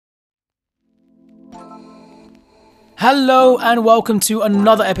Hello and welcome to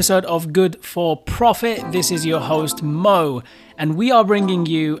another episode of Good for Profit. This is your host Mo, and we are bringing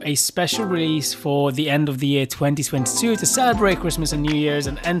you a special release for the end of the year 2022 to celebrate Christmas and New Year's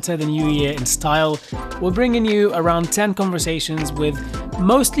and enter the new year in style. We're bringing you around 10 conversations with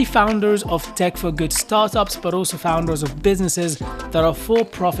mostly founders of tech for good startups, but also founders of businesses that are for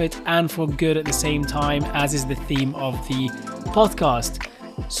profit and for good at the same time, as is the theme of the podcast.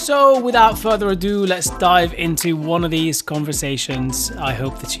 So without further ado, let's dive into one of these conversations. I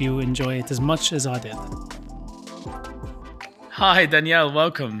hope that you enjoy it as much as I did. Hi, Danielle,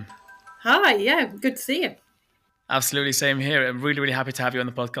 welcome. Hi, yeah, good to see you. Absolutely, same here. I'm really happy to have you on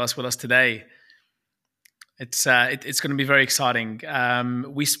the podcast with us today. It's going to be very exciting.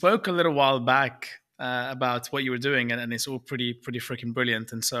 We spoke a little while back about what you were doing, and it's all pretty freaking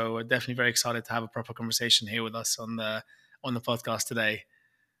brilliant. And so we're definitely very excited to have a proper conversation here with us on the podcast today.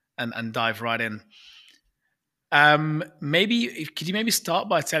 And dive right in. Could you maybe start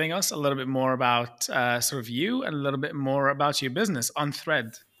by telling us a little bit more about sort of you and a little bit more about your business,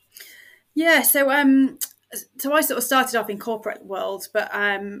 Unthread? Yeah, so I sort of started off in corporate world, but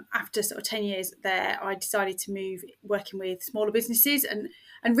after sort of 10 years there, I decided to move working with smaller businesses, and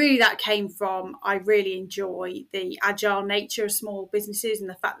really that came from I really enjoy the agile nature of small businesses and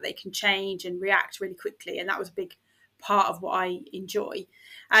the fact that they can change and react really quickly, and that was a big part of what I enjoy.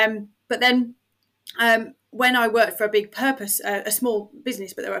 But then when I worked for a big purpose, a small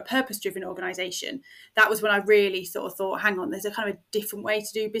business, but they were a purpose-driven organisation, that was when I really sort of thought, hang on, there's a kind of a different way to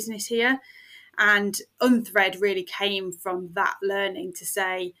do business here. And Unthread really came from that learning to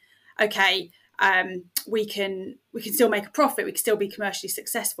say, okay, we can still make a profit, we can still be commercially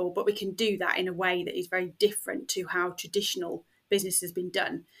successful, but we can do that in a way that is very different to how traditional business has been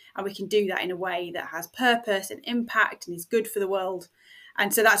done. And we can do that in a way that has purpose and impact and is good for the world.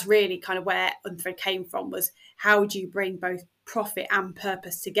 And so that's really kind of where Unthread came from, was how do you bring both profit and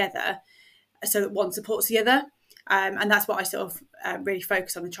purpose together so that one supports the other? And that's what I sort of really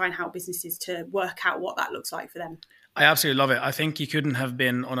focus on and try and help businesses to work out what that looks like for them. I absolutely love it. I think you couldn't have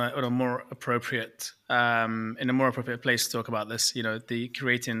been on a more appropriate, in a more appropriate place to talk about this. You know, the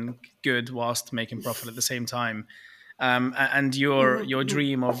creating good whilst making profit at the same time. And your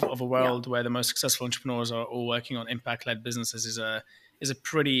dream of a world where the most successful entrepreneurs are all working on impact-led businesses is a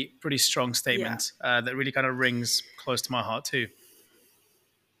pretty strong statement that really kind of rings close to my heart too.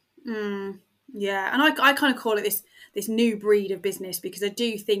 Yeah, and I kind of call it this new breed of business, because I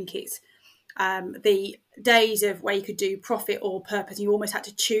do think it's the days of where you could do profit or purpose, and you almost had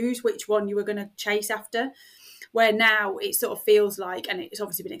to choose which one you were going to chase after, where now it sort of feels like, and it's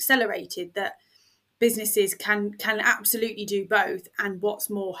obviously been accelerated, that businesses can absolutely do both. And what's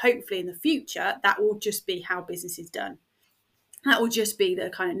more, hopefully in the future, that will just be how business is done. That will just be the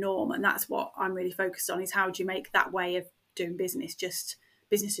kind of norm. And that's what I'm really focused on, is how do you make that way of doing business just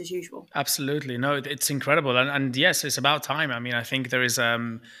business as usual? Absolutely. No, it's incredible. And yes, it's about time. I mean, I think there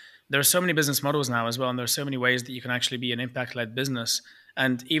are so many business models now as well, and there are so many ways that you can actually be an impact-led business.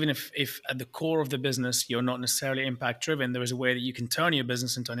 And even if at the core of the business, you're not necessarily impact-driven, there is a way that you can turn your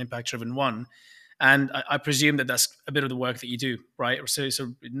business into an impact-driven one. And I presume that that's a bit of the work that you do, right? So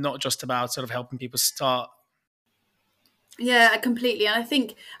not just about sort of helping people start. Yeah, completely. And I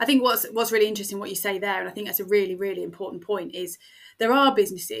think what's really interesting what you say there, and I think that's a really, really important point, is there are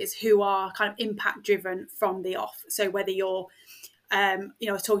businesses who are kind of impact driven from the off. So whether you're I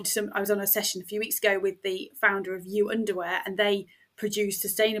was on a session a few weeks ago with the founder of U Underwear, and they produce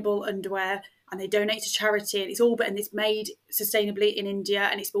sustainable underwear and they donate to charity, and it's made sustainably in India,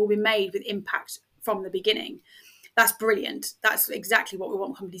 and it's all been made with impact from the beginning. That's brilliant. That's exactly what we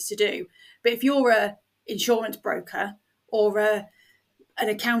want companies to do. But if you're a insurance broker or an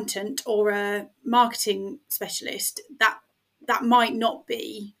accountant or a marketing specialist, that might not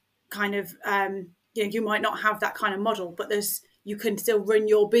be kind of you might not have that kind of model, but you can still run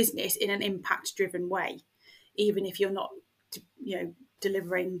your business in an impact driven way, even if you're not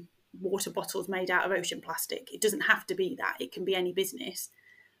delivering water bottles made out of ocean plastic. It doesn't have to be that. It can be any business,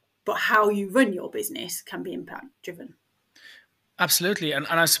 but how you run your business can be impact driven. Absolutely. And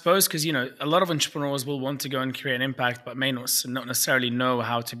I suppose because, a lot of entrepreneurs will want to go and create an impact, but may not necessarily know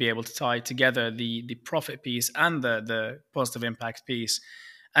how to be able to tie together the profit piece and the positive impact piece.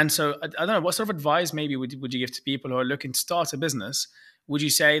 And so I don't know, what sort of advice maybe would you give to people who are looking to start a business? Would you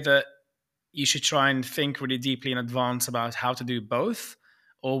say that you should try and think really deeply in advance about how to do both?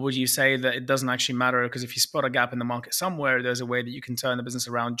 Or would you say that it doesn't actually matter, because if you spot a gap in the market somewhere, there's a way that you can turn the business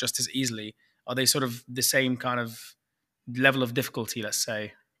around just as easily? Are they sort of the same kind of level of difficulty, let's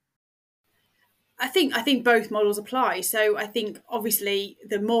say? I think both models apply. So I think obviously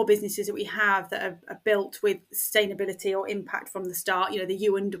the more businesses that we have that are built with sustainability or impact from the start, the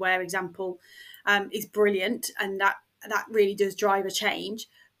You Underwear example is brilliant, and that really does drive a change.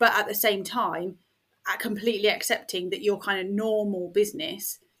 But at the same time, completely accepting that your kind of normal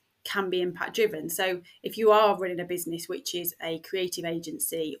business can be impact driven. So if you are running a business which is a creative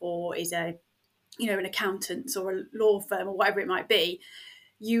agency or is an accountant's or a law firm or whatever it might be,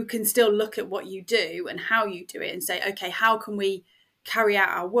 you can still look at what you do and how you do it and say, okay, how can we carry out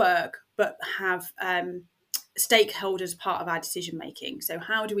our work but have stakeholders part of our decision making? So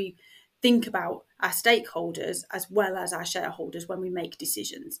how do we think about our stakeholders as well as our shareholders when we make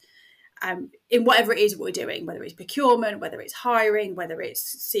decisions? In whatever it is we're doing, whether it's procurement, whether it's hiring, whether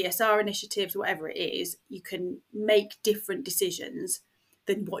it's CSR initiatives, whatever it is, you can make different decisions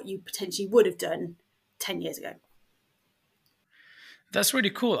than what you potentially would have done 10 years ago. That's really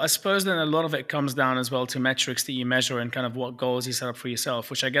cool. I suppose then a lot of it comes down as well to metrics that you measure and kind of what goals you set up for yourself,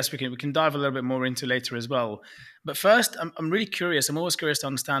 which I guess we can dive a little bit more into later as well. But first, I'm really curious. I'm always curious to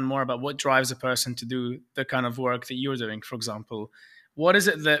understand more about what drives a person to do the kind of work that you're doing, for example. What is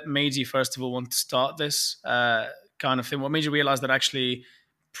it that made you, first of all, want to start this kind of thing? What made you realize that actually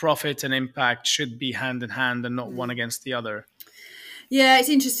profit and impact should be hand in hand and not one against the other? Yeah, it's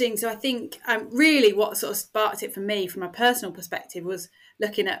interesting. So I think really what sort of sparked it for me from a personal perspective was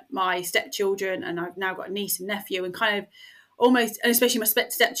looking at my stepchildren, and I've now got a niece and nephew, and kind of almost, and especially my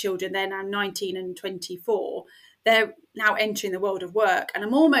stepchildren, they're now 19 and 24. They're now entering the world of work, and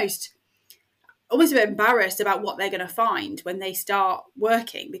I'm almost a bit embarrassed about what they're going to find when they start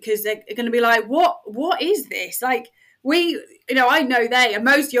working, because they're going to be like, what is this? Like, I know they, and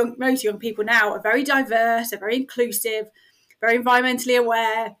most young people now are very diverse, are very inclusive, very environmentally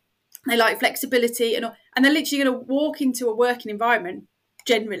aware. They like flexibility, and they're literally going to walk into a working environment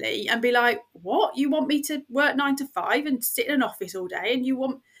generally and be like, what? You want me to work 9 to 5 and sit in an office all day?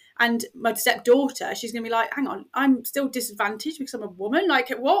 And my stepdaughter, she's going to be like, hang on, I'm still disadvantaged because I'm a woman. Like,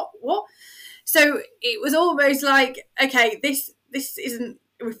 what? So it was almost like, okay, this isn't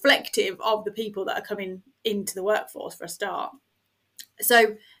reflective of the people that are coming into the workforce for a start.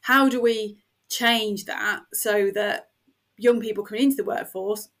 So how do we change that so that young people coming into the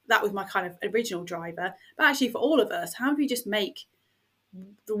workforce, that was my kind of original driver, but actually for all of us, how do we just make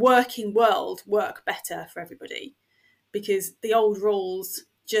the working world work better for everybody? Because the old rules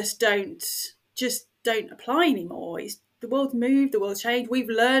just don't apply anymore. The world's moved, the world's changed, we've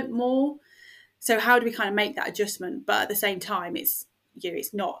learned more. So how do we kind of make that adjustment? But at the same time, it's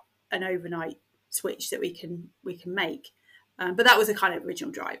not an overnight switch that we can make. But that was a kind of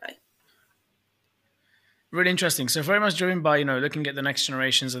original driver. Really interesting. So very much driven by, looking at the next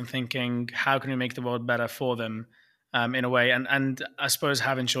generations and thinking, how can we make the world better for them in a way? And I suppose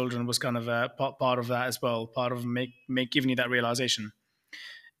having children was kind of a part of that as well, part of giving you that realization.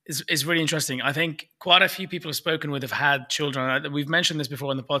 It's really interesting. I think quite a few people I've spoken with have had children. We've mentioned this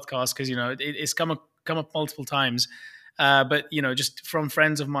before on the podcast because, it's come up multiple times. But, just from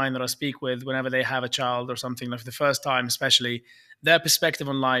friends of mine that I speak with, whenever they have a child or something, like for the first time especially, their perspective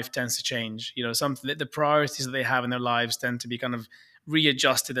on life tends to change. The priorities that they have in their lives tend to be kind of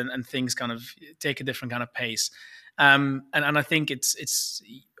readjusted, and things kind of take a different kind of pace. And I think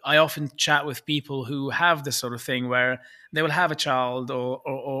I often chat with people who have this sort of thing where they will have a child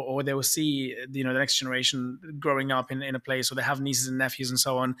or they will see, the next generation growing up in a place where they have nieces and nephews and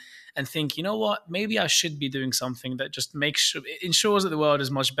so on, and think, you know what, maybe I should be doing something that just ensures that the world is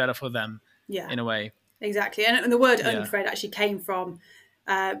much better for them in a way. Exactly. And the word unthread actually came from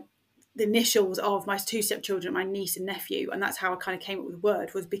the initials of my 2 stepchildren, my niece and nephew. And that's how I kind of came up with the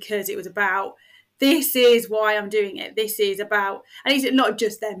word, was because it was about, this is why I'm doing it. This is about, and it's not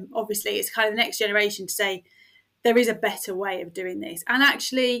just them, obviously, it's kind of the next generation to say, there is a better way of doing this. And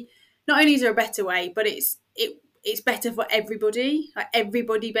actually, not only is there a better way, but it's better for everybody. Like,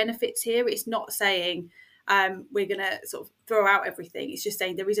 everybody benefits here. It's not saying, we're going to sort of throw out everything. It's just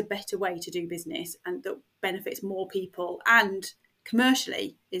saying there is a better way to do business and that benefits more people and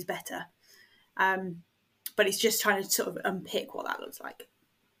commercially is better. But it's just trying to sort of unpick what that looks like.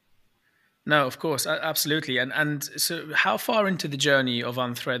 No, of course, absolutely. And so how far into the journey of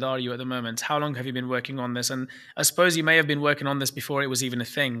Unthread are you at the moment? How long have you been working on this? And I suppose you may have been working on this before it was even a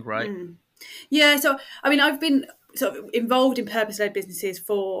thing, right? Yeah, so I mean, I've been sort of involved in purpose-led businesses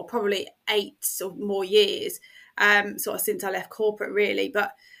for probably 8 or more years, sort of since I left corporate, really.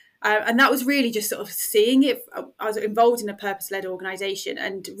 But and that was really just sort of seeing it. I was involved in a purpose-led organisation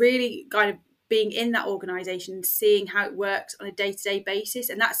and really kind of being in that organisation, seeing how it works on a day-to-day basis.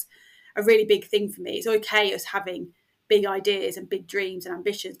 And that's a really big thing for me. It's okay us having big ideas and big dreams and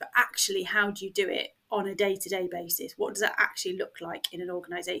ambitions, but actually how do you do it on a day-to-day basis? What does that actually look like in an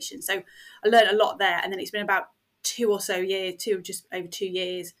organisation? So I learned a lot there, and then it's been about just over 2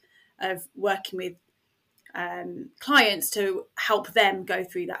 years of working with clients to help them go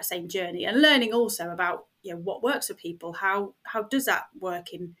through that same journey, and learning also about what works for people, how does that work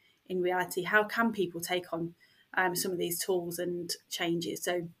in reality, how can people take on some of these tools and changes.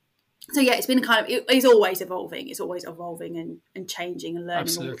 So yeah, it's been it's always evolving and changing and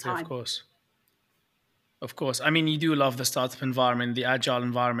learning all the Absolutely, time. of course. I mean, you do love the startup environment, the agile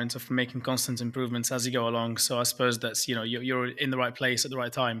environment of making constant improvements as you go along. So I suppose that's you're in the right place at the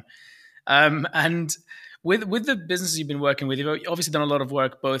right time. And with the businesses you've been working with, you've obviously done a lot of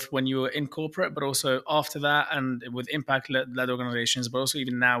work both when you were in corporate, but also after that, and with impact-led organizations, but also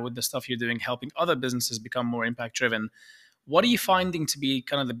even now with the stuff you're doing, helping other businesses become more impact-driven. What are you finding to be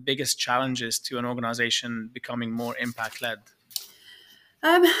kind of the biggest challenges to an organization becoming more impact-led?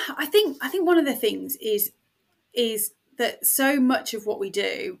 I think one of the things is that so much of what we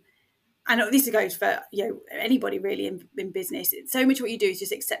do, and this goes for anybody really in business, so much of what you do is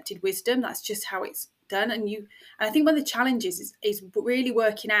just accepted wisdom. That's just how it's done. And I think one of the challenges is really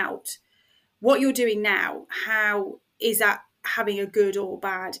working out what you're doing now. How is that having a good or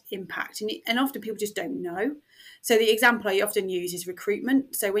bad impact? And often people just don't know. So the example I often use is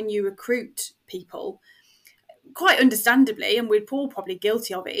recruitment. So when you recruit people, quite understandably, and we're all probably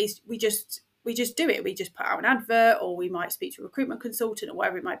guilty of it, is we just do it. We just put out an advert, or we might speak to a recruitment consultant, or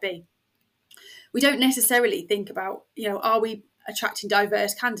whatever it might be. We don't necessarily think about, are we attracting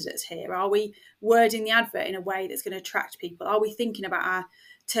diverse candidates here? Are we wording the advert in a way that's going to attract people? Are we thinking about our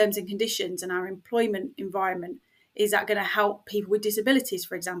terms and conditions and our employment environment? Is that going to help people with disabilities,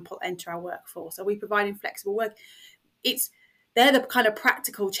 for example, enter our workforce? Are we providing flexible work? They're the kind of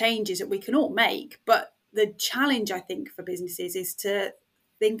practical changes that we can all make. But the challenge, I think, for businesses is to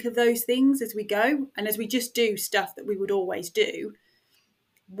think of those things as we go. And as we just do stuff that we would always do,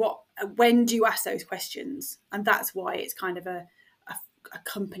 when do you ask those questions? And that's why it's kind of a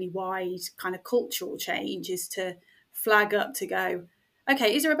company-wide kind of cultural change, is to flag up to go,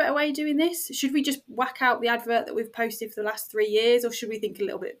 okay, is there a better way of doing this? Should we just whack out the advert that we've posted for the last 3 years, or should we think a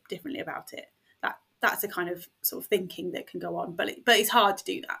little bit differently about it? That's a kind of sort of thinking that can go on, but it's hard to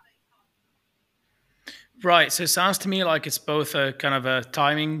do that. Right. So it sounds to me like it's both a kind of a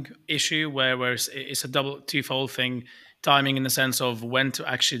timing issue, where it's a twofold thing. Timing in the sense of when to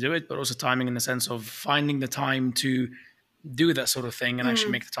actually do it, but also timing in the sense of finding the time to do that sort of thing and actually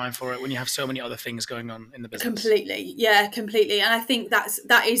make the time for it when you have so many other things going on in the business. Completely. And I think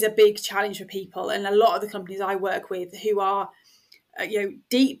that is a big challenge for people. And a lot of the companies I work with who are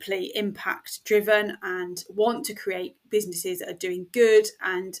deeply impact driven and want to create businesses that are doing good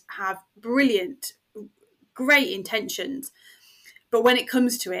and have great intentions. But when it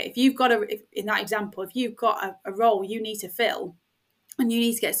comes to it, in that example, if you've got a role you need to fill and you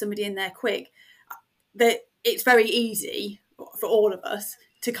need to get somebody in there quick, that it's very easy for all of us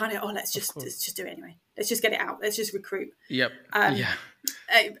to kind of, let's just do it anyway. Let's just get it out. Let's just recruit. Yep.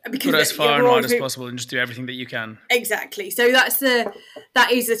 Because put as far and wide as possible and just do everything that you can. Exactly. So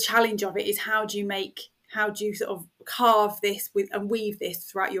that is the challenge of it, is how do you sort of carve this and weave this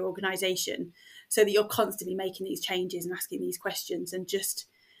throughout your organisation, so that you're constantly making these changes and asking these questions, and just,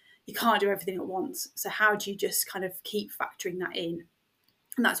 you can't do everything at once. So how do you just kind of keep factoring that in?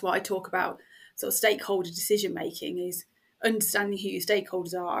 And that's what I talk about, sort of stakeholder decision making, is understanding who your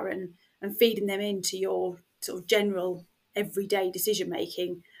stakeholders are and feeding them into your sort of general everyday decision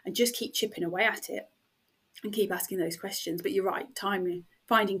making, and just keep chipping away at it and keep asking those questions. But you're right,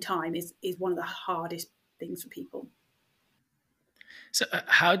 finding time is one of the hardest things for people. So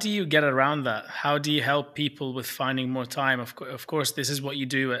how do you get around that? How do you help people with finding more time? Of course, this is what you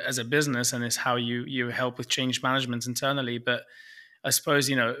do as a business, and it's how you help with change management internally. But I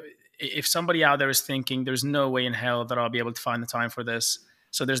suppose, if somebody out there is thinking there's no way in hell that I'll be able to find the time for this,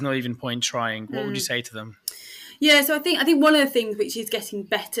 so there's no even point trying, what would you say to them? Yeah, so I think one of the things which is getting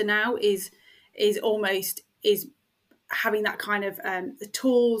better now is having that kind of the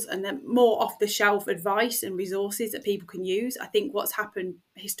tools and the more off-the-shelf advice and resources that people can use. I think what's happened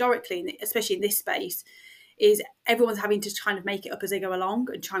historically, especially in this space, is everyone's having to kind of make it up as they go along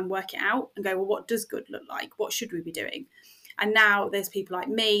and try and work it out and go, well, what does good look like? What should we be doing? And now there's people like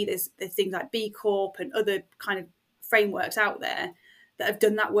me, there's things like B Corp and other kind of frameworks out there that have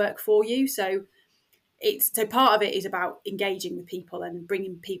done that work for you. So part of it is about engaging with people and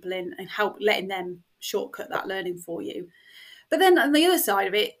bringing people in and letting them shortcut that learning for you. But then on the other side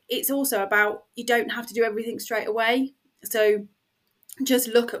of it, it's also about, you don't have to do everything straight away. So just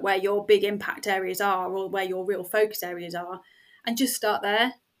look at where your big impact areas are or where your real focus areas are, and just start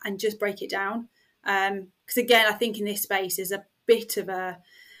there and just break it down. Because again, I think in this space is a bit of a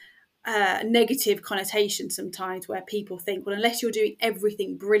negative connotation sometimes, where people think, well, unless you're doing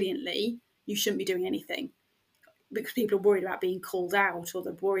everything brilliantly, you shouldn't be doing anything, because people are worried about being called out, or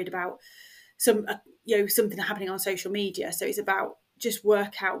they're worried about something happening on social media. So it's about just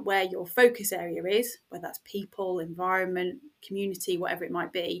work out where your focus area is, whether that's people, environment, community, whatever it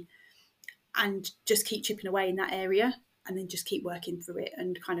might be, and just keep chipping away in that area, and then just keep working through it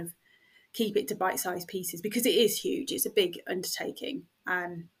and kind of keep it to bite-sized pieces, because it is huge. It's a big undertaking.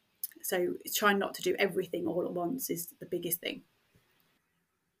 So trying not to do everything all at once is the biggest thing.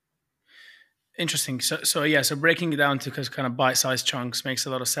 Interesting. So breaking it down to kind of bite-sized chunks makes a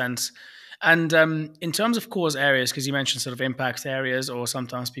lot of sense. And in terms of cause areas, because you mentioned sort of impact areas, or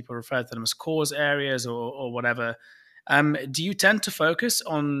sometimes people refer to them as cause areas or whatever, do you tend to focus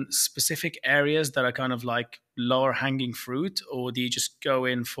on specific areas that are kind of like lower hanging fruit, or do you just go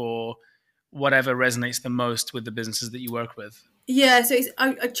in for whatever resonates the most with the businesses that you work with? Yeah, so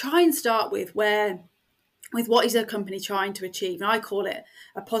I try and start with what is a company trying to achieve, and I call it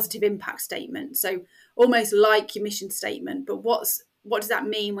a positive impact statement. So almost like your mission statement, but what does that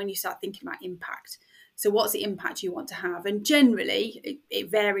mean when you start thinking about impact? So what's the impact you want to have? And generally,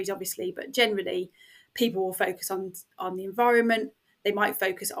 it varies obviously, but generally people will focus on the environment. They might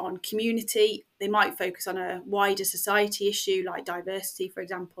focus on community. They might focus on a wider society issue like diversity, for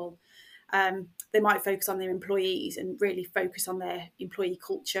example. They might focus on their employees and really focus on their employee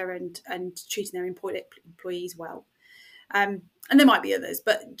culture and treating their employees well. And there might be others,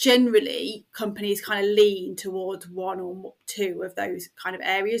 but generally companies kind of lean towards one or two of those kind of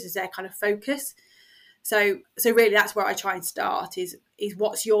areas as their kind of focus. So really that's where I try and start is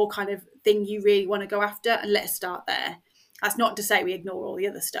what's your kind of thing you really want to go after, and let's start there. That's not to say we ignore all the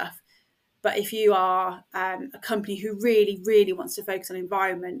other stuff, but if you are a company who really, really wants to focus on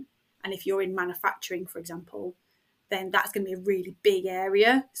environment, and if you're in manufacturing, for example, then that's going to be a really big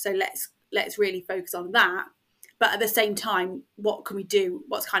area. So let's really focus on that. But at the same time, what can we do?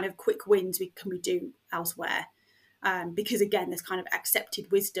 What's kind of quick wins can we do elsewhere? Because again, there's kind of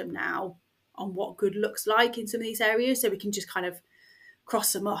accepted wisdom now on what good looks like in some of these areas. So we can just kind of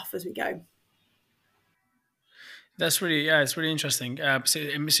cross them off as we go. It's really interesting. So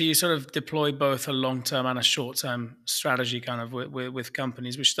you sort of deploy both a long-term and a short-term strategy kind of with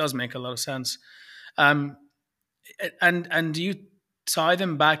companies, which does make a lot of sense. Um, and do you tie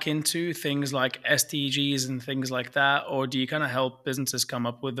them back into things like SDGs and things like that, or do you kind of help businesses come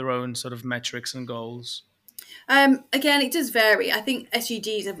up with their own sort of metrics and goals? Again, it does vary. I think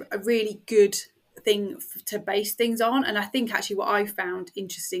SUGs are a really good thing to base things on. And I think actually what I found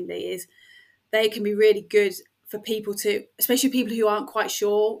interestingly is they can be really good for people to, especially people who aren't quite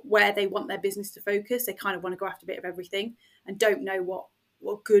sure where they want their business to focus. They kind of want to go after a bit of everything and don't know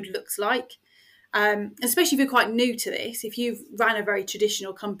what good looks like. Especially if you're quite new to this, if you've ran a very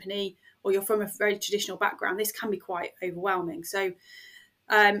traditional company or you're from a very traditional background, this can be quite overwhelming. So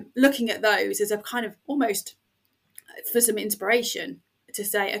looking at those as a kind of almost for some inspiration to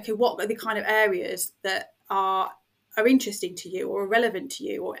say, okay, what are the kind of areas that are interesting to you or relevant to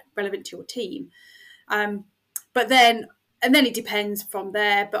you or relevant to your team? But then it depends from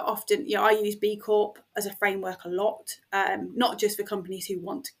there. But often, I use B Corp as a framework a lot, not just for companies who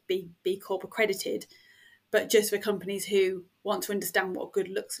want to be B Corp accredited, but just for companies who want to understand what good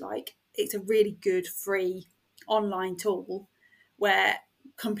looks like. It's a really good free online tool where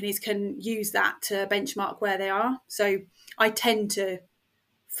companies can use that to benchmark where they are. So I tend to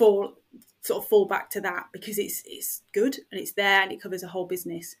fall back to that because it's good and it's there and it covers a whole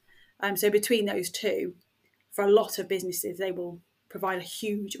business. So between those two, for a lot of businesses, they will provide a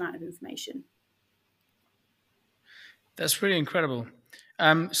huge amount of information. That's really incredible.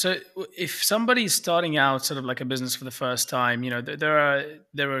 So if somebody's starting out sort of like a business for the first time, they're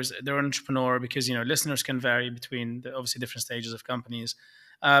an entrepreneur, because, listeners can vary between obviously different stages of companies.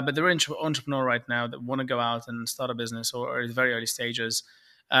 But they're an entrepreneur right now that want to go out and start a business or at very early stages,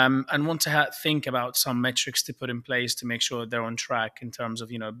 and want to think about some metrics to put in place to make sure they're on track in terms of,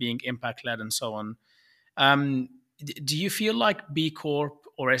 being impact-led and so on. Do you feel like B Corp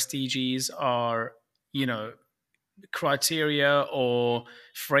or SDGs are, criteria or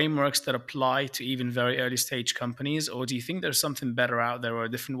frameworks that apply to even very early stage companies, or do you think there's something better out there or a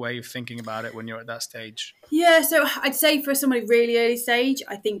different way of thinking about it when you're at that stage? Yeah, so I'd say for somebody really early stage,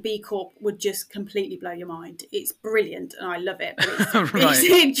 I think B Corp would just completely blow your mind. It's brilliant and I love it, but Right.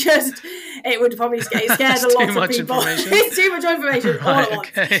 it would probably scare a lot of people. It's too much information all at once.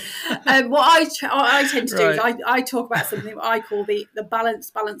 Okay. What I tend to do is I talk about something I call the balance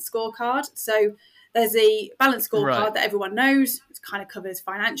scorecard. So there's a balance scorecard that everyone knows. It kind of covers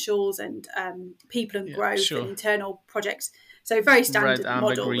financials and people and growth and internal projects. So very standard red, amber,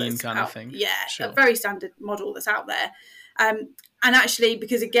 model green that's kind out, of thing. a very standard model that's out there. And actually,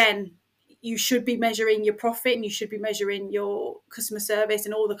 because again, you should be measuring your profit and you should be measuring your customer service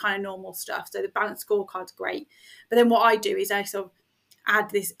and all the kind of normal stuff. So the balance scorecard's great. But then what I do is I sort of add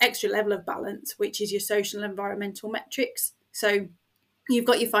this extra level of balance, which is your social and environmental metrics. So you've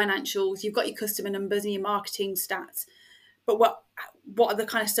got your financials, you've got your customer numbers and your marketing stats. But what are the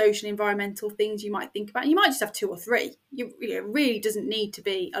kind of social and environmental things you might think about? You might just have 2 or 3. It really doesn't need to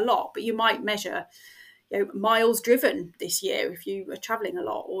be a lot, but you might measure, miles driven this year if you are traveling a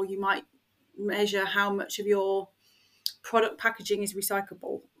lot, or you might measure how much of your product packaging is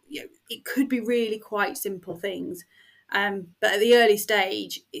recyclable. It could be really quite simple things. But at the early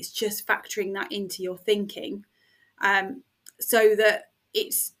stage, it's just factoring that into your thinking, so that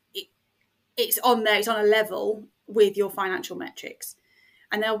it's on there, it's on a level with your financial metrics,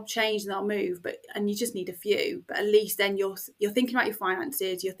 and they'll change and they'll move, and you just need a few, but at least then you're thinking about your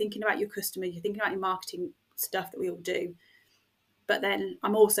finances, you're thinking about your customers, you're thinking about your marketing stuff that we all do. But then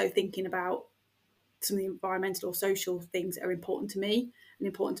I'm also thinking about some of the environmental or social things that are important to me and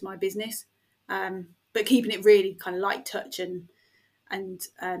important to my business, but keeping it really kind of light touch and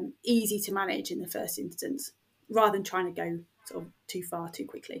easy to manage in the first instance, rather than trying to go sort of too far too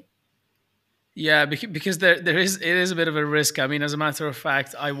quickly. Yeah, because it is a bit of a risk. I mean, as a matter of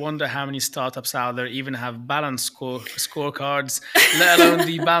fact, I wonder how many startups out there even have balance scorecards, let alone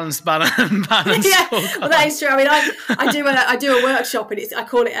the balance scorecard. Well, that is true. I mean, I do a workshop, and I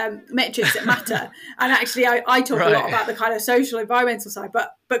call it metrics that matter. And actually, I talk a lot about the kind of social, environmental side,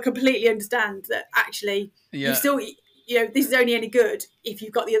 but completely understand that actually you still, this is only any good if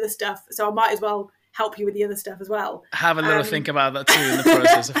you've got the other stuff. So I might as well help you with the other stuff as well. Have a little think about that too in the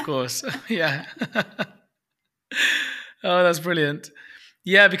process, of course. Yeah. Oh, that's brilliant.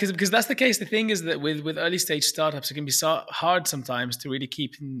 Yeah, because that's the case. The thing is that with early stage startups, it can be so hard sometimes to really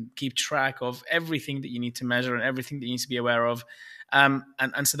keep track of everything that you need to measure and everything that you need to be aware of. And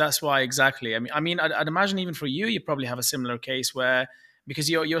so that's why exactly. I mean, I'd imagine even for you, you probably have a similar case where, because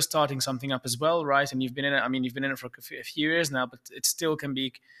you're starting something up as well, right? And you've been in it. I mean, you've been in it for a few years now, but it still can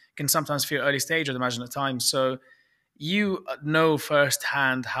sometimes feel early stage, I'd imagine, at times. So you know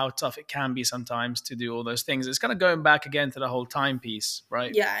firsthand how tough it can be sometimes to do all those things. It's kind of going back again to the whole time piece,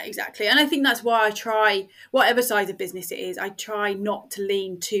 right? Yeah, exactly. And I think that's why I try, whatever size of business it is, I try not to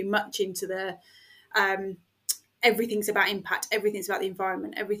lean too much into the everything's about impact, everything's about the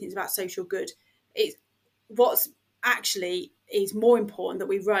environment, everything's about social good. It's what's actually is more important that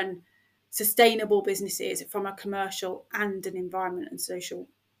we run sustainable businesses from a commercial and an environment and social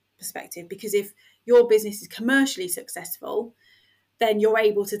perspective, because if your business is commercially successful, then you're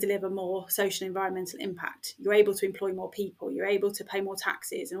able to deliver more social and environmental impact. You're able to employ more people. You're able to pay more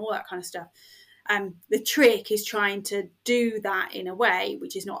taxes and all that kind of stuff. The trick is trying to do that in a way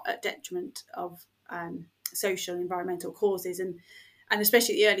which is not at detriment of social and environmental causes. And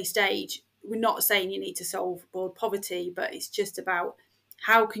especially at the early stage, we're not saying you need to solve world poverty, but it's just about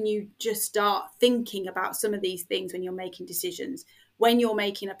how can you just start thinking about some of these things when you're making decisions. When you're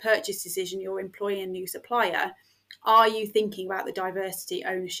making a purchase decision, you're employing a new supplier, are you thinking about the diversity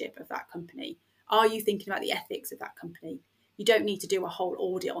ownership of that company? Are you thinking about the ethics of that company? You don't need to do a whole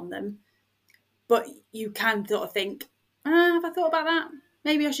audit on them, but you can sort of think, have I thought about that?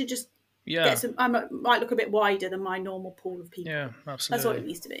 Maybe I should just get some, I might look a bit wider than my normal pool of people. Yeah, absolutely. That's what it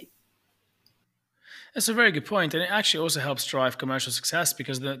needs to be. That's a very good point. And it actually also helps drive commercial success,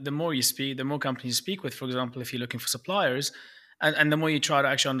 because the more you speak, the more companies you speak with, for example, if you're looking for suppliers, and the more you try to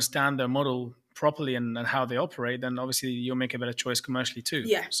actually understand their model properly and how they operate, then obviously you'll make a better choice commercially too.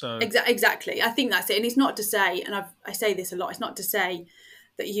 Yeah, so exactly. I think that's it. And it's not to say, and I say this a lot, it's not to say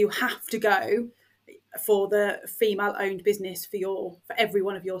that you have to go for the female-owned business for every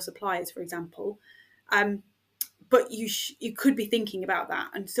one of your suppliers, for example. But you could be thinking about that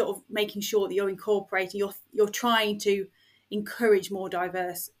and sort of making sure that you're incorporating, you're trying to encourage more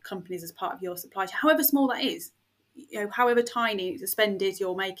diverse companies as part of your supply chain, however small that is, however tiny the spend is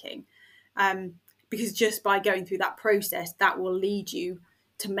you're making. Because just by going through that process, that will lead you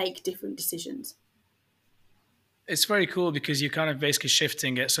to make different decisions. it's very cool because you're kind of basically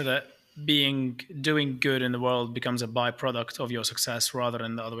shifting it so that doing good in the world becomes a byproduct of your success rather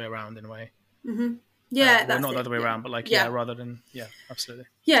than the other way around in a way. Mm-hmm. Yeah, Well, that's not the it. other way Yeah, around, but like, yeah, yeah, rather than, yeah, absolutely.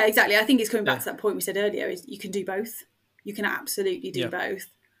 yeah, exactly. I think it's coming back Yeah. to that point we said earlier: is you can do both. You can absolutely do Yeah. both.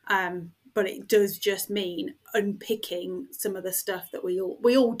 But it does just mean unpicking some of the stuff that we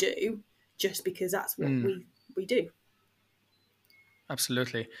all do, just because that's what we do.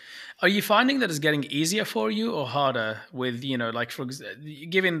 Absolutely. Are you finding that it's getting easier for you or harder with, like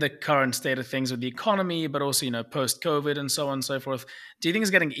given the current state of things with the economy, but also, post COVID and so on and so forth, do you think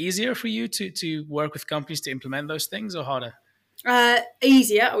it's getting easier for you to work with companies to implement those things or harder?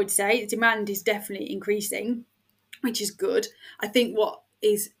 Easier, I would say. The demand is definitely increasing, which is good. I think what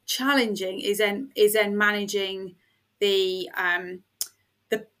is challenging is then managing the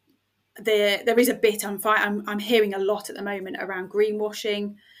there is a bit I'm hearing a lot at the moment around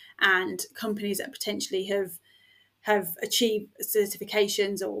greenwashing and companies that potentially have achieved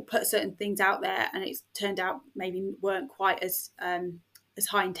certifications or put certain things out there, and it's turned out maybe weren't quite as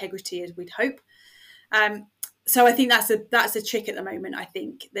high integrity as we'd hope. So I think that's a trick at the moment. I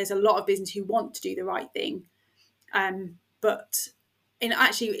think there's a lot of business who want to do the right thing, but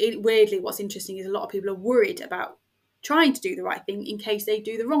weirdly, what's interesting is a lot of people are worried about trying to do the right thing in case they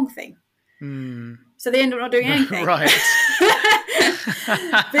do the wrong thing. So they end up not doing anything. Right.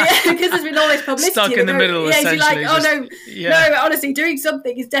 But yeah, because there's been all this publicity. Stuck in the middle, essentially. No, honestly, doing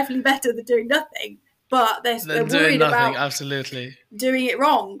something is definitely better than doing nothing. But they're worried about absolutely doing it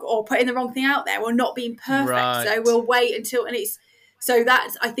wrong or putting the wrong thing out there or not being perfect. Right. So we'll wait until,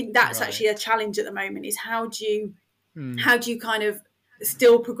 I think that's actually a challenge at the moment, is how do you kind of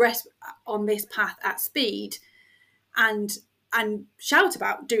still progress on this path at speed and shout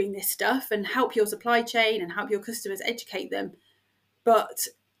about doing this stuff and help your supply chain and help your customers, educate them, but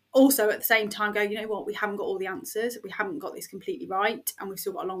also at the same time go, you know what, we haven't got all the answers, we haven't got this completely right, and we've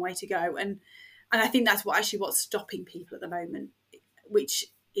still got a long way to go. And I think that's what's stopping people at the moment, which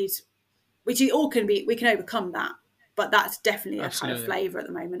is all we can overcome that, but that's definitely a kind of flavour at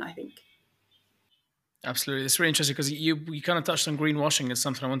the moment, I think. Absolutely. It's really interesting because you kind of touched on greenwashing. It's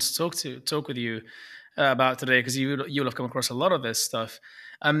something I want to talk with you about today, because you'll have come across a lot of this stuff.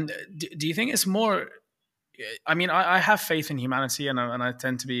 Do you think it's more? I mean, I have faith in humanity, and I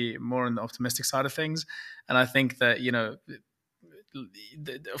tend to be more on the optimistic side of things. And I think that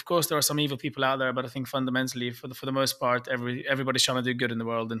of course there are some evil people out there, but I think fundamentally, for the most part, everybody's trying to do good in the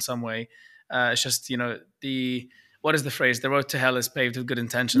world in some way. It's just what is the phrase? The road to hell is paved with good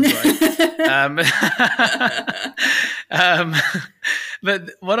intentions, right?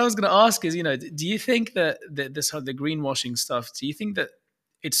 But what I was going to ask is, do you think that the greenwashing stuff, do you think that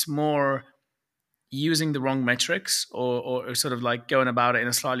it's more using the wrong metrics or sort of like going about it in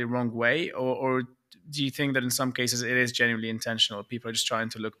a slightly wrong way? Or do you think that in some cases it is genuinely intentional? People are just trying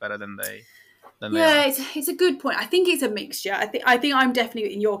to look better than they are? It's a good point. I think it's a mixture. I think I'm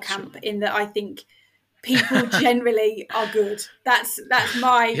definitely in your camp, in that I think people generally are good. That's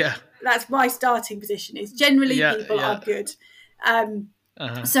my starting position, is generally people are good.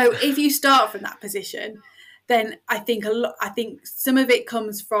 So if you start from that position, then I think some of it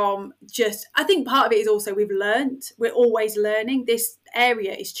comes from I think part of it is also we're always learning. This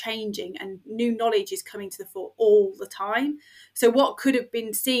area is changing and new knowledge is coming to the fore all the time. So what could have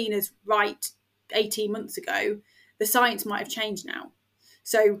been seen as right 18 months ago, the science might have changed now.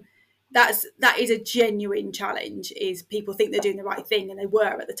 So that is a genuine challenge, is people think they're doing the right thing and they were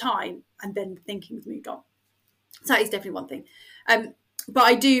at the time, and then thinking's moved on. So that is definitely one thing. But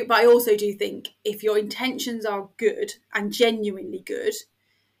I also do think if your intentions are good and genuinely good,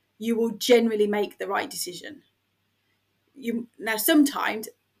 you will generally make the right decision. Now, sometimes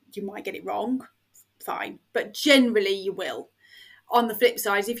you might get it wrong, fine, but generally you will. On the flip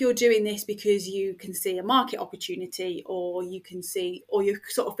side, if you're doing this because you can see a market opportunity, or you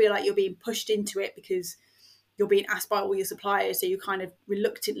sort of feel like you're being pushed into it because you're being asked by all your suppliers, so you kind of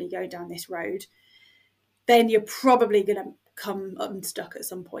reluctantly go down this road, then you're probably going to come unstuck at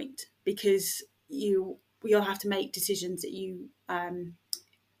some point, because you'll have to make decisions that you don't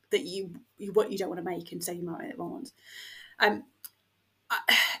want to make, and so you might make the wrong ones.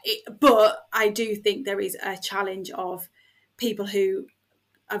 But I do think there is a challenge of people who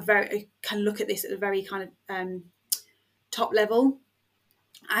can look at this at a very kind of top level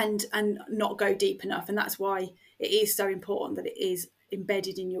and not go deep enough, and that's why it is so important that it is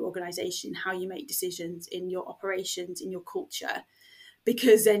embedded in your organisation, how you make decisions, in your operations, in your culture,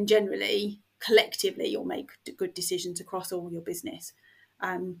 because then generally, collectively, you'll make good decisions across all your business.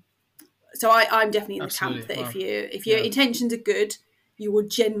 So I'm definitely in the camp that if your intentions are good, you will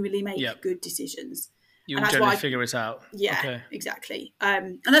generally make good decisions. You generally figure it out. Yeah, okay. exactly.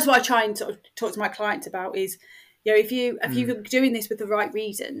 And that's what I try and sort of talk to my clients about is, if you're doing this with the right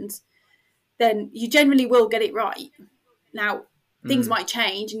reasons, then you generally will get it right. Now, things might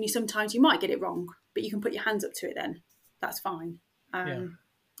change and sometimes you might get it wrong, but you can put your hands up to it then. That's fine.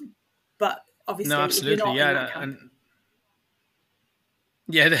 But obviously, No, if you're absolutely. not in that camp.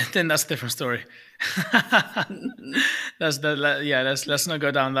 Then that's a different story. Let's not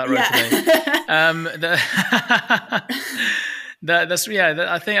go down that road today.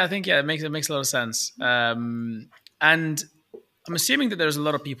 I think it makes a lot of sense. And I'm assuming that there's a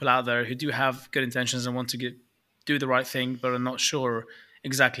lot of people out there who do have good intentions and want to do the right thing, but are not sure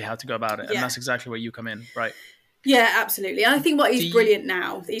exactly how to go about it. And that's exactly where you come in, right? Yeah, absolutely. And I think what is brilliant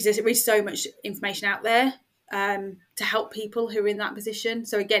now is there is so much information out there to help people who are in that position.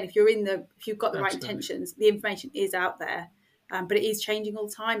 So again, if you've got the right intentions, the information is out there, but it is changing all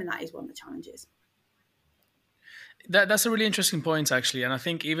the time, and that is one of the challenges. That's a really interesting point, actually. And I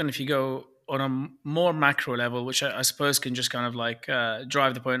think even if you go on a more macro level, which I suppose can just kind of like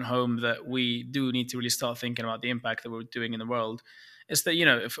drive the point home that we do need to really start thinking about the impact that we're doing in the world, is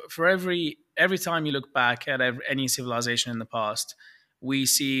that, for every time you look back at any civilization in the past, we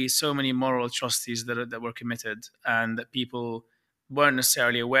see so many moral atrocities that were committed and that people weren't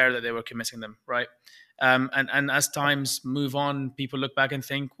necessarily aware that they were committing them, right? And as times move on, people look back and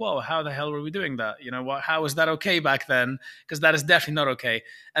think, whoa, how the hell were we doing that? How was that okay back then? Because that is definitely not okay.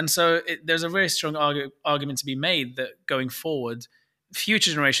 And so there's a very strong argument to be made that going forward,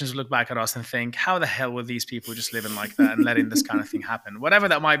 future generations will look back at us and think, how the hell were these people just living like that and letting this kind of thing happen? Whatever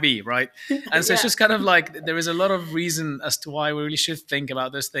that might be, right? And so it's just kind of like there is a lot of reason as to why we really should think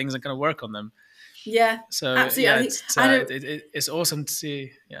about those things and kind of work on them. Yeah, so absolutely. It's awesome to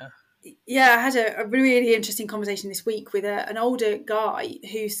see. Yeah, I had a really interesting conversation this week with an older guy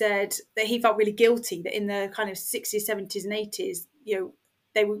who said that he felt really guilty that in the kind of 60s, 70s and 80s,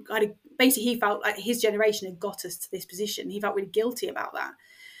 they were basically he felt like his generation had got us to this position. He felt really guilty about that.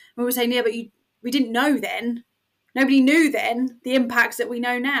 And we were saying, but we didn't know then. Nobody knew then the impacts that we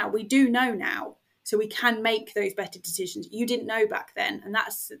know now. We do know now. So we can make those better decisions. You didn't know back then. And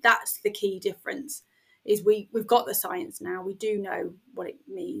that's the key difference. Is we've got the science now. We do know what it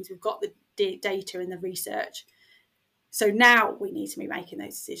means. We've got the data and the research. So now we need to be making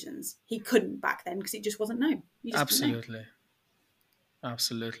those decisions. He couldn't back then because it just wasn't known. Absolutely.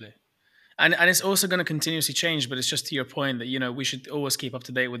 And it's also going to continuously change, but it's just to your point that, we should always keep up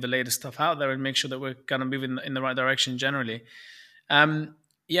to date with the latest stuff out there and make sure that we're kind of moving in the right direction generally.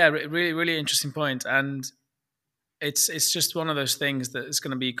 Really, really interesting point. And it's just one of those things that is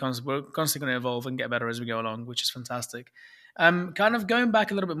going to be constantly going to evolve and get better as we go along, which is fantastic. Kind of going back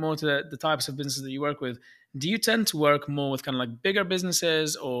a little bit more to the types of businesses that you work with, do you tend to work more with kind of like bigger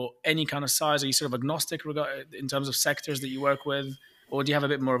businesses or any kind of size? Are you sort of agnostic in terms of sectors that you work with, or do you have a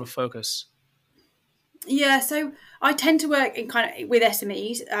bit more of a focus? Yeah, so I tend to work in kind of with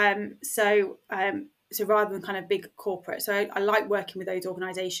SMEs. So rather than kind of big corporate. So I like working with those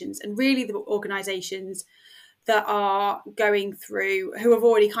organisations, and really the organisations that are going through, who have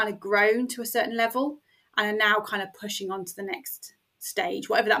already kind of grown to a certain level and are now kind of pushing on to the next stage,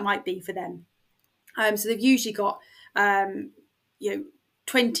 whatever that might be for them. So they've usually got, 20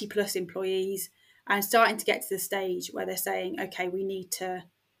 plus employees and starting to get to the stage where they're saying, okay, we need to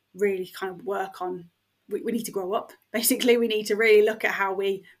really kind of work on, we need to grow up. Basically, we need to really look at how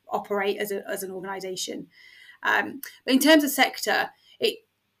we operate as an organisation. But in terms of sector, it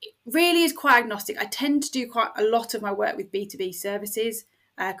really is quite agnostic. I tend to do quite a lot of my work with B2B services,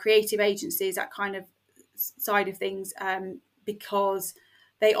 creative agencies, that kind of side of things, because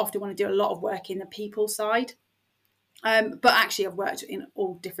they often want to do a lot of work in the people side. But actually, I've worked in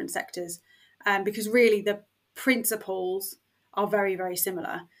all different sectors because really the principles are very, very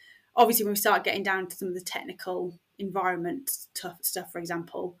similar. Obviously, when we start getting down to some of the technical environment stuff, for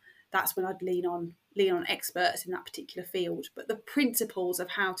example, that's when I'd lean on experts in that particular field. But the principles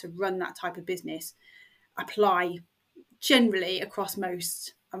of how to run that type of business apply generally across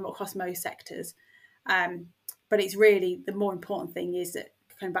most sectors. But it's really the more important thing is that,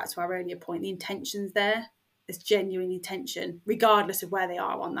 going back to our earlier point, the intention's there. There's genuine intention, regardless of where they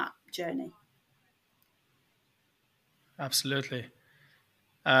are on that journey. Absolutely.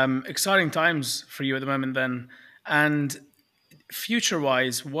 Exciting times for you at the moment then. And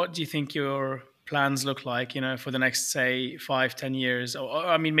future-wise, what do you think your plans look like, for the next, say, 5-10 years? Or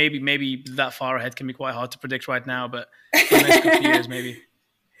I mean, maybe that far ahead can be quite hard to predict right now, but for the next couple of years, maybe.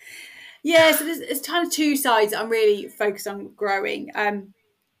 Yeah, so there's kind of two sides I'm really focused on growing.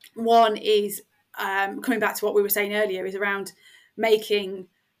 One is coming back to what we were saying earlier, is around making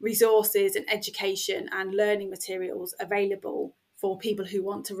resources and education and learning materials available for people who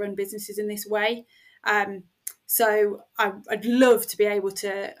want to run businesses in this way. So I'd love to be able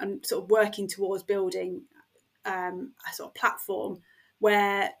to, I'm sort of working towards building a sort of platform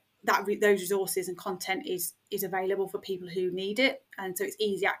where those resources and content is available for people who need it, and so it's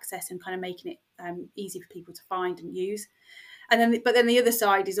easy access and kind of making it easy for people to find and use. But then the other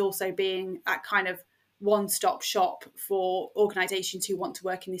side is also being that kind of one-stop shop for organisations who want to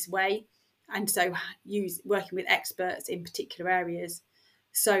work in this way, and so working with experts in particular areas,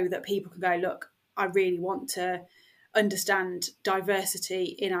 so that people can go, look, I really want to understand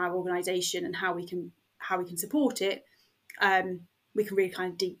diversity in our organisation and how we can support it. We can really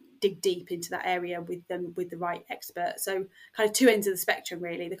kind of dig deep into that area with the right experts. So kind of two ends of the spectrum,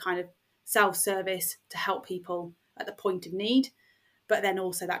 really, the kind of self-service to help people at the point of need, but then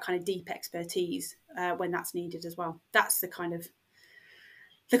also that kind of deep expertise when that's needed as well. That's the kind of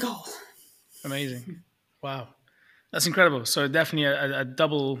the goal. Amazing. Wow. That's incredible. So definitely a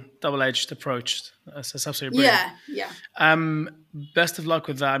double-edged approach. That's absolutely brilliant. Yeah. Best of luck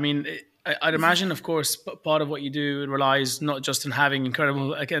with that. I mean, I'd imagine, of course, part of what you do relies not just on having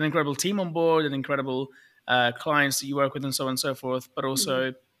an incredible team on board and incredible clients that you work with and so on and so forth, but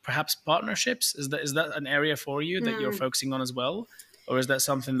also perhaps partnerships. Is that an area for you that you're focusing on as well? Or is that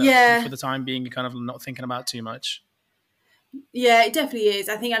something that for the time being you're kind of not thinking about too much? Yeah, it definitely is.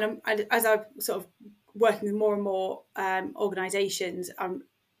 I think as I've sort of working with more and more organisations, I'm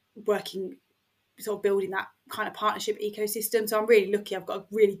working sort of building that kind of partnership ecosystem. So I'm really lucky. I've got a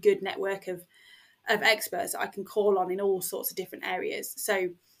really good network of experts that I can call on in all sorts of different areas. So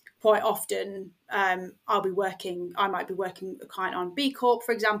quite often I might be working with a client on B Corp,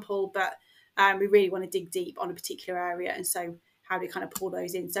 for example, but we really want to dig deep on a particular area. And so how do we kind of pull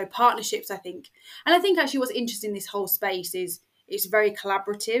those in? So partnerships, I think. And I think actually what's interesting in this whole space is it's very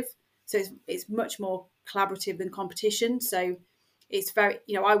collaborative. So it's much more collaborative than competition. So it's very,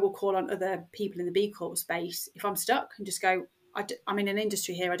 I will call on other people in the B Corp space if I'm stuck and just go, I'm in an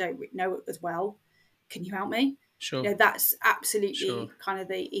industry here I don't know it as well. Can you help me? Sure. That's absolutely kind of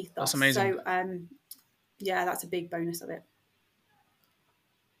the ethos. That's amazing. So, that's a big bonus of it.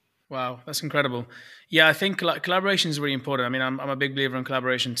 Wow, that's incredible. Yeah, I think collaboration is really important. I mean, I'm a big believer in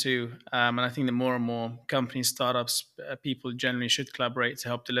collaboration too. And I think that more and more companies, startups, people generally should collaborate to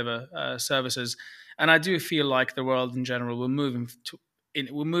help deliver services. And I do feel like the world in general, we're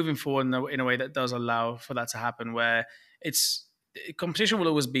moving forward in a way that does allow for that to happen, where competition will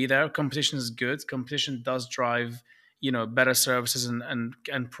always be there. Competition is good. Competition does drive, better services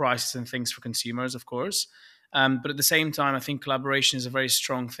and prices and things for consumers, of course. But at the same time, I think collaboration is a very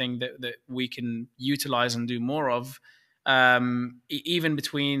strong thing that we can utilize and do more of, even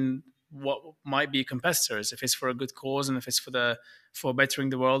between what might be competitors. If it's for a good cause and if it's for bettering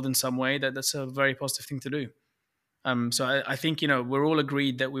the world in some way, that's a very positive thing to do. So I think we're all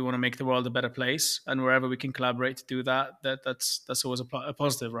agreed that we want to make the world a better place, and wherever we can collaborate to do that's always a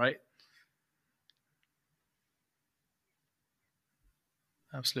positive, right?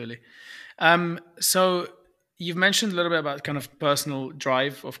 Absolutely. So you've mentioned a little bit about kind of personal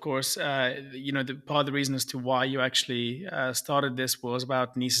drive, of course. The part of the reason as to why you actually started this was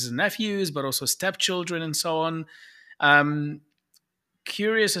about nieces and nephews, but also stepchildren and so on.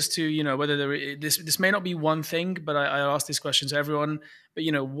 Curious as to whether this may not be one thing, but I ask these questions to everyone. But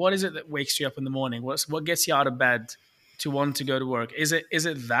what is it that wakes you up in the morning? What gets you out of bed to want to go to work? Is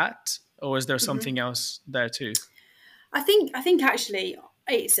it that, or is there something else there too? I think actually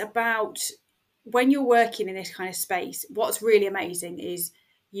it's about when you're working in this kind of space. What's really amazing is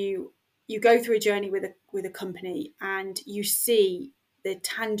you go through a journey with a company and you see the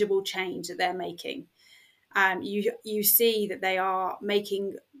tangible change that they're making. You see that they are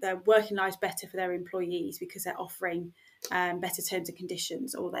making their working lives better for their employees because they're offering better terms and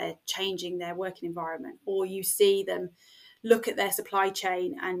conditions, or they're changing their working environment, or you see them look at their supply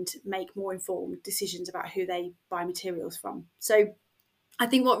chain and make more informed decisions about who they buy materials from. So I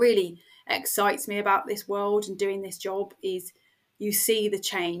think what really excites me about this world and doing this job is you see the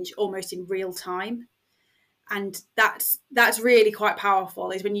change almost in real time. And that's really quite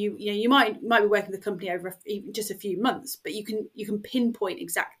powerful, is when you might be working with a company over just a few months, but you can pinpoint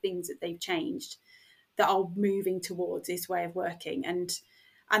exact things that they've changed that are moving towards this way of working. And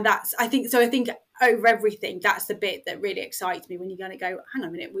that's, I think over everything, that's the bit that really excites me, when you're going to go, hang on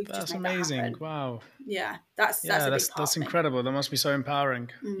a minute, That's amazing. That happen. Wow. Yeah, that's a big part. That's incredible. That must be so empowering.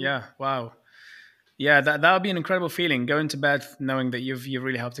 Yeah. Wow. Yeah, that would be an incredible feeling. Going to bed knowing that you've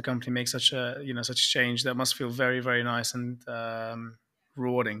really helped the company make such a change. That must feel very, very nice and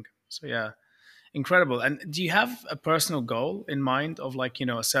rewarding. So yeah, Incredible. And do you have a personal goal in mind of like,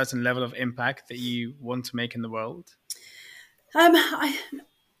 a certain level of impact that you want to make in the world?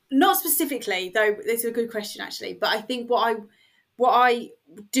 Not specifically, though. This is a good question actually. But I think what I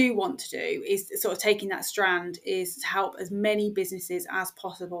do want to do is sort of taking that strand is to help as many businesses as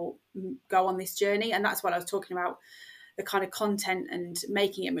possible go on this journey, and that's what I was talking about, the kind of content and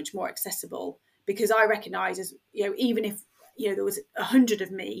making it much more accessible. Because I recognise, as even if there was 100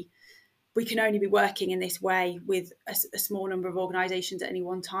 of me, we can only be working in this way with a small number of organisations at any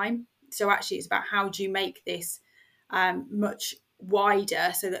one time. So actually, it's about how do you make this much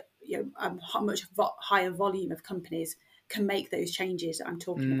wider so that a much higher volume of companies can make those changes that I'm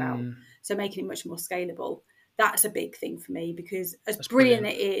talking about. So making it much more scalable. That's a big thing for me, because as brilliant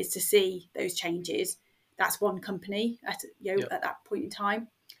it is to see those changes, that's one company at at that point in time.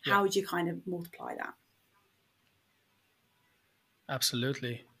 How would you kind of multiply that?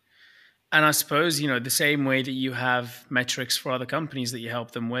 Absolutely. And I suppose, the same way that you have metrics for other companies that you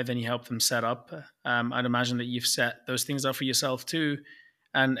help them with and you help them set up, I'd imagine that you've set those things up for yourself too.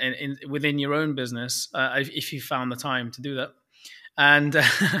 And within your own business, if you found the time to do that. And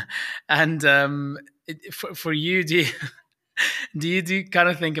for you, do you kind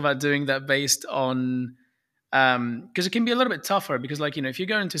of think about doing that based on, because it can be a little bit tougher, because like, if you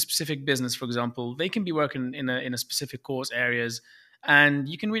go into a specific business, for example, they can be working in a specific course areas, and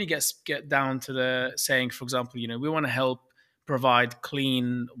you can really get down to the saying, for example, we want to help provide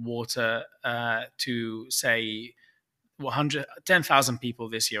clean water to say 10,000 people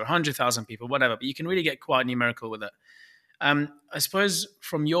this year, 100,000 people, whatever. But you can really get quite numerical with it. I suppose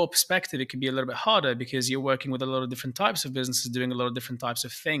from your perspective, it could be a little bit harder because you're working with a lot of different types of businesses doing a lot of different types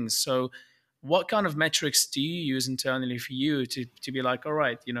of things. So what kind of metrics do you use internally for you to be like, all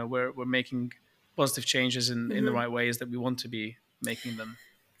right, we're making positive changes in the right ways that we want to be making them?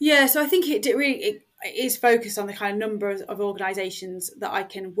 Yeah, so I think it is focused on the kind of number of organisations that I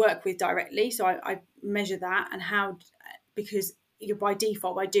can work with directly. So I measure that, and how, because by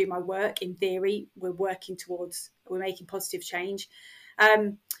default, I do my work. In theory, we're making positive change.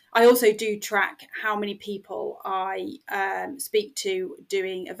 I also do track how many people I speak to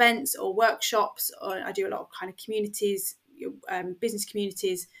doing events or workshops. Or I do a lot of kind of communities, business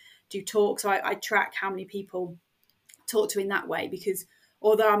communities, do talks. So I track how many people talk to in that way, because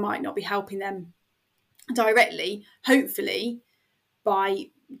although I might not be helping them directly, hopefully by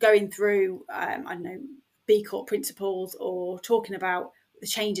going through, I don't know, B Corp principles or talking about the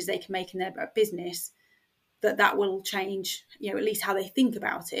changes they can make in their business, that will change, at least how they think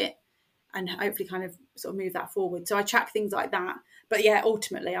about it, and hopefully kind of sort of move that forward. So I track things like that. But yeah,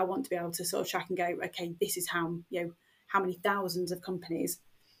 ultimately I want to be able to sort of track and go, okay, this is how, how many thousands of companies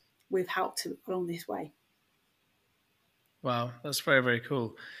we've helped along this way. Wow, that's very, very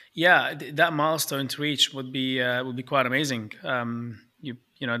cool. Yeah, that milestone to reach would be quite amazing. I'd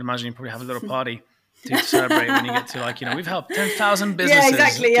imagine you probably have a little party to celebrate when you get to, like, we've helped 10,000 businesses. Yeah,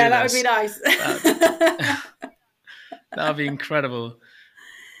 exactly. Yeah, that would be nice. That would be incredible.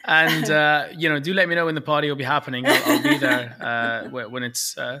 And do let me know when the party will be happening. I'll be there when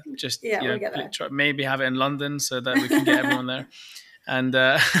it's just we'll get there. Maybe have it in London so that we can get everyone there. And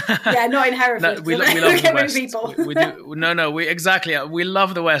not in Hereford. No, we love the West. People. We do. No, exactly. We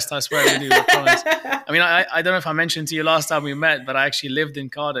love the West. I swear we do. I promise. I mean, I don't know if I mentioned to you last time we met, but I actually lived in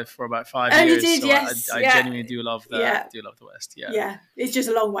Cardiff for about 5 years. You did, so yes. I genuinely do love the West. Yeah. Yeah, it's just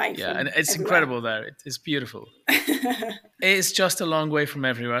a long way. Yeah, and it's incredible there. It's beautiful. It's just a long way from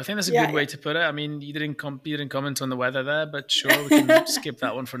everywhere. I think that's a good way to put it. I mean, you didn't comment on the weather there, but sure, we can skip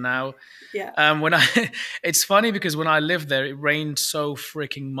that one for now. Yeah. It's funny because when I lived there, it rained so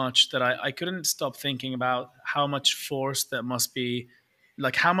freaking much that I couldn't stop thinking about how much force that must be,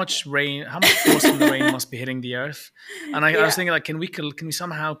 like how much force from the rain must be hitting the earth. And I was thinking, like, can we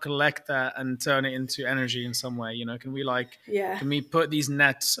somehow collect that and turn it into energy in some way? Can we put these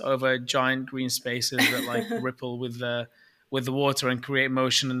nets over giant green spaces that like ripple with the water and create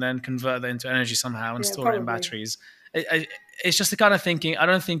motion and then convert that into energy somehow and store it in batteries? It's just the kind of thinking I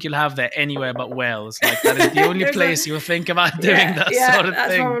don't think you'll have that anywhere but Wales. Like that is the only place you'll think about doing that sort of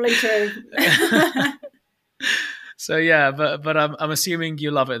thing. That's probably true. So yeah, but I'm assuming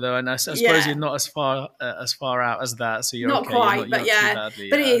you love it though, and I suppose you're not as far out as that. So you're not okay. quite, you're but too badly,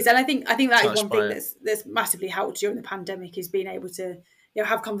 but it is, and I think that is one thing that's massively helped during the pandemic, is being able to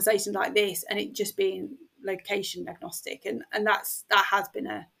have conversations like this, and it just being location agnostic, and that has been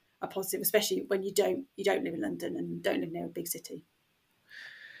a positive, especially when you don't live in London and don't live near a big city.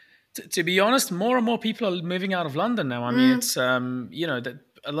 To be honest, more and more people are moving out of London now. I mean, it's that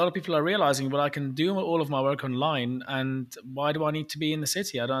a lot of people are realizing, well, I can do all of my work online, and why do I need to be in the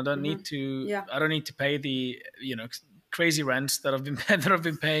city? I don't need to. Yeah. I don't need to pay the crazy rents that I've been that I've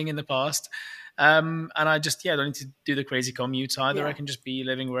been paying in the past. And I just don't need to do the crazy commutes either. I Yeah. can just be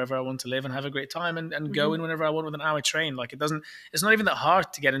living wherever I want to live and have a great time, and go in whenever I want with an hour train. Like it's not even that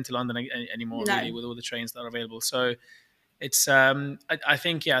hard to get into London anymore, really, No. with all the trains that are available. So it's I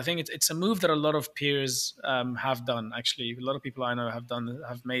think it's a move that a lot of peers have done. Actually, a lot of people I know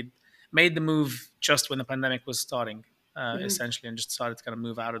have made the move just when the pandemic was starting, essentially, and just decided to kind of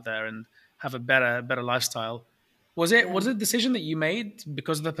move out of there and have a better lifestyle. Was Yeah. it a decision that you made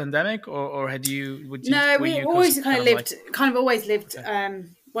because of the pandemic, or No, were we you always kind kind of of like, lived, kind of always lived, okay,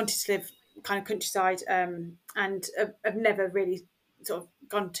 wanted to live kind of countryside, and have never really sort of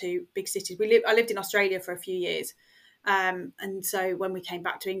gone to big cities. I lived in Australia for a few years, and so when we came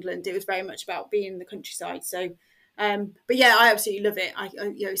back to England, it was very much about being in the countryside. So, but yeah, I absolutely love it.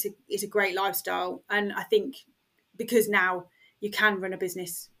 It's a great lifestyle, and I think because now you can run a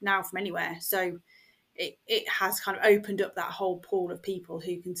business now from anywhere, so it has kind of opened up that whole pool of people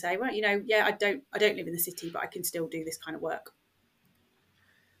who can say, well, yeah, I don't live in the city, but I can still do this kind of work.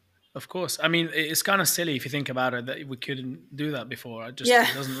 of course. I mean, it's kind of silly if you think about it that we couldn't do that before. Yeah.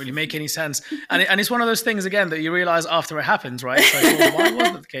 It doesn't really make any sense. And it's one of those things again that you realize after it happens, right? It's like, well, why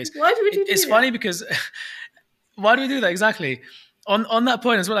was that the case? Why would you do It's that? funny because why do we do that exactly? On that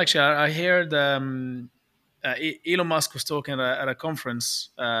point as well, actually, I heard Elon Musk was talking at a conference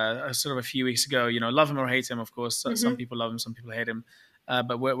sort of a few weeks ago. Love him or hate him, of course. Some people love him, some people hate him.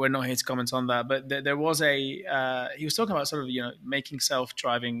 But we're not here to comment on that. But there was he was talking about sort of making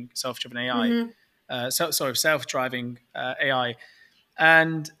self-driving AI, self-driving AI,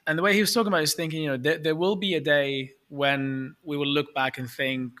 and the way he was talking about it is thinking, there will be a day when we will look back and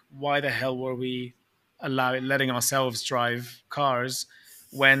think, why the hell were we letting ourselves drive cars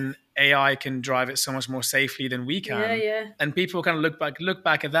when AI can drive it so much more safely than we Yeah, can? yeah. And people kind of look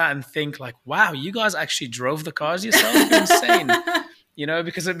back at that and think like, wow, you guys actually drove the cars yourself? You're insane.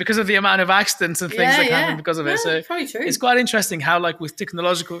 Because of the amount of accidents and things Yeah, that can happen yeah. because of No, it. So probably true. it's quite interesting how, like, with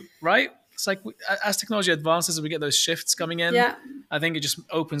technological, right? It's like as technology advances and we get those shifts coming in, Yeah, I think it just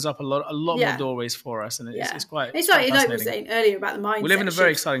opens up a lot more yeah, doorways for us, and yeah. it's It's quite like we were fascinating. saying earlier about the We live in mindset a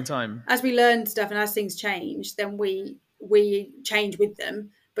very shift. exciting time. As we learn stuff and as things change, then we change with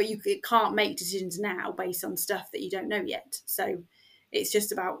them. But you can't make decisions now based on stuff that you don't know yet. So it's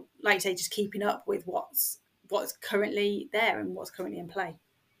just about, like you say, just keeping up with what's currently there and what's currently in play.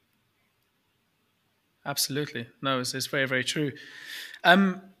 Absolutely, no, it's very very true.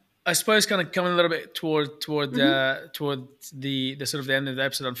 Um, I suppose kind of coming a little bit toward the sort of the end of the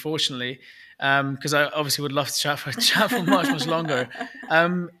episode, unfortunately, because I obviously would love to chat for much longer.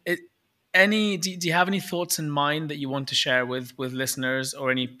 It, do you have any thoughts in mind that you want to share with listeners,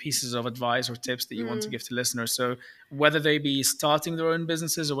 or any pieces of advice or tips that you want to give to listeners? So whether they be starting their own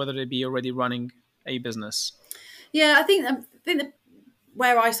businesses or whether they be already running a business. Yeah, I think that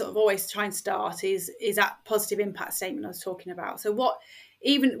where I sort of always try and start is that positive impact statement I was talking about. So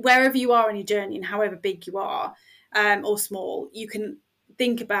even wherever you are on your journey and however big you are, or small, you can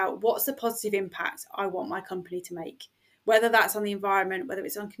think about what's the positive impact I want my company to make, whether that's on the environment, whether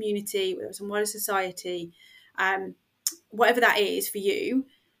it's on community, whether it's on wider society, um, whatever that is for you,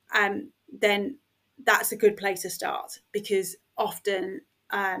 then that's a good place to start, because often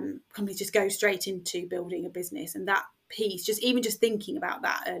companies just go straight into building a business, and that piece, just thinking about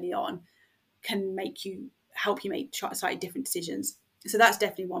that early on, can help you make slightly different decisions. So that's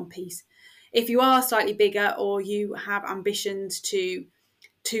definitely one piece. If you are slightly bigger or you have ambitions to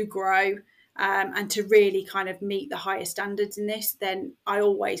grow, and to really kind of meet the higher standards in this, then I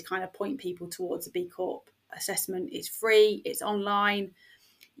always kind of point people towards a B Corp assessment. It's free, it's online,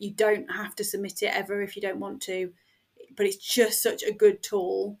 you don't have to submit it ever if you don't want to, but it's just such a good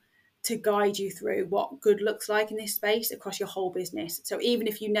tool to guide you through what good looks like in this space across your whole business. So even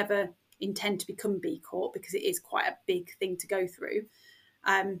if you never intend to become B Corp, because it is quite a big thing to go through,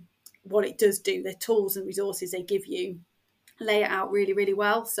 what it does do, the tools and resources they give you, lay it out really, really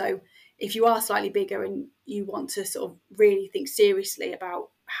well. So if you are slightly bigger and you want to sort of really think seriously about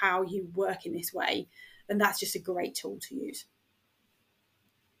how you work in this way, then that's just a great tool to use.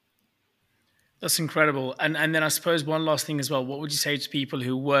 That's incredible. And then I suppose one last thing as well. What would you say to people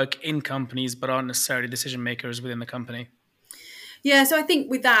who work in companies but aren't necessarily decision makers within the company? Yeah, so I think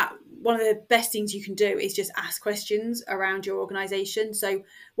with that, one of the best things you can do is just ask questions around your organisation. So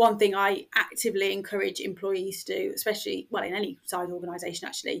one thing I actively encourage employees to do, especially, well, in any size organisation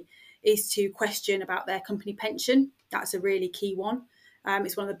actually, is to question about their company pension. That's a really key one.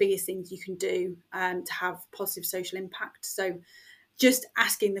 It's one of the biggest things you can do to have positive social impact. So just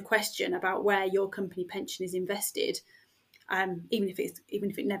asking the question about where your company pension is invested, even if it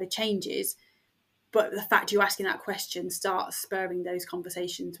never changes. But the fact you're asking that question starts spurring those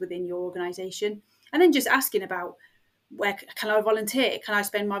conversations within your organisation. And then just asking about, where can I volunteer? Can I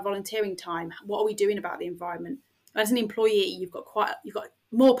spend my volunteering time? What are we doing about the environment? As an employee, you've got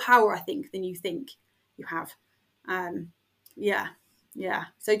more power, I think, than you think you have. So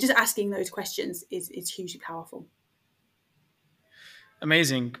just asking those questions is hugely powerful.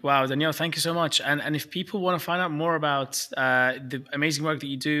 Amazing. Wow, Danielle, thank you so much. And if people want to find out more about the amazing work that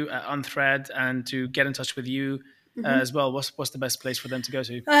you do on Thread and to get in touch with you as well, what's the best place for them to go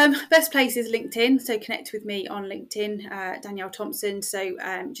to? Best place is LinkedIn. So connect with me on LinkedIn, Danielle Thompson. So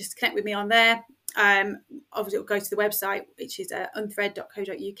just connect with me on there. Obviously, it'll go to the website, which is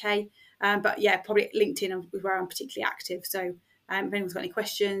unthread.co.uk. But yeah, probably LinkedIn is where I'm particularly active. So if anyone's got any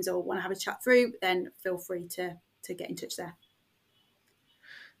questions or want to have a chat through, then feel free to get in touch there.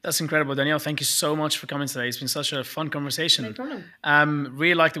 That's incredible. Danielle, thank you so much for coming today. It's been such a fun conversation. No problem.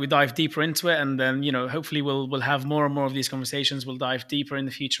 Really like that we dive deeper into it, and then, hopefully we'll have more and more of these conversations. We'll dive deeper in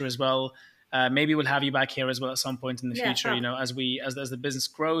the future as well. Maybe we'll have you back here as well at some point in the future, as the business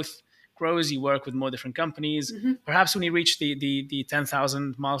grows, you work with more different companies. Perhaps when you reach the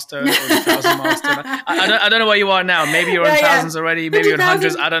 10,000 milestone or the 1,000 milestone. I don't know where you are now. Maybe you're in thousands already. Maybe you're in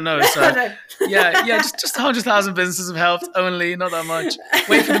hundreds. I don't know. So just 100,000 businesses have helped only, not that much.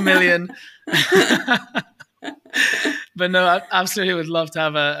 Wait for the million. But no, I absolutely would love to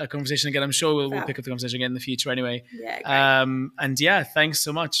have a conversation again. I'm sure we'll pick up the conversation again in the future anyway. And thanks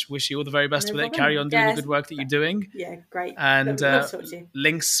so much. Wish you all the very best with it. Carry on doing the good work that you're doing. Yeah, great. And love to talk to you.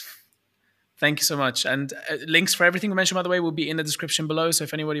 Links. Thank you so much. And links for everything we mentioned, by the way, will be in the description below. So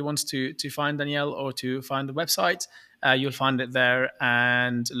if anybody wants to find Danielle or to find the website, you'll find it there.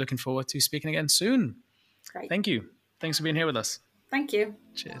 And looking forward to speaking again soon. Great. Thank you. Thanks for being here with us. Thank you.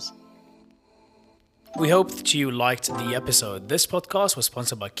 Cheers. We hope that you liked the episode. This podcast was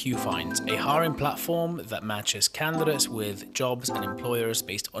sponsored by QFind, a hiring platform that matches candidates with jobs and employers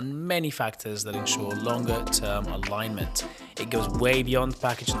based on many factors that ensure longer-term alignment. It goes way beyond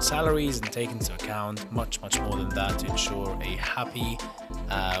package and salaries and takes into account much, much more than that to ensure a happy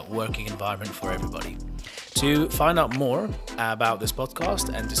working environment for everybody. To find out more about this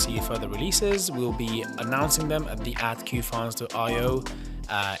podcast and to see further releases, we'll be announcing them at the @qfinds.io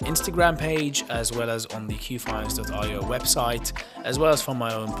Instagram page, as well as on the qfinds.io website, as well as from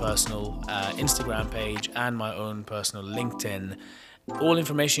my own personal Instagram page and my own personal LinkedIn. All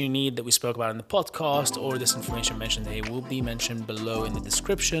information you need that we spoke about in the podcast or this information mentioned here will be mentioned below in the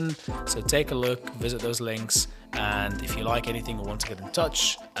description. So take a look, visit those links, and if you like anything or want to get in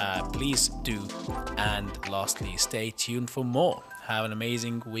touch, please do. And lastly, stay tuned for more. Have an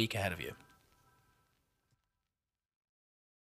amazing week ahead of you.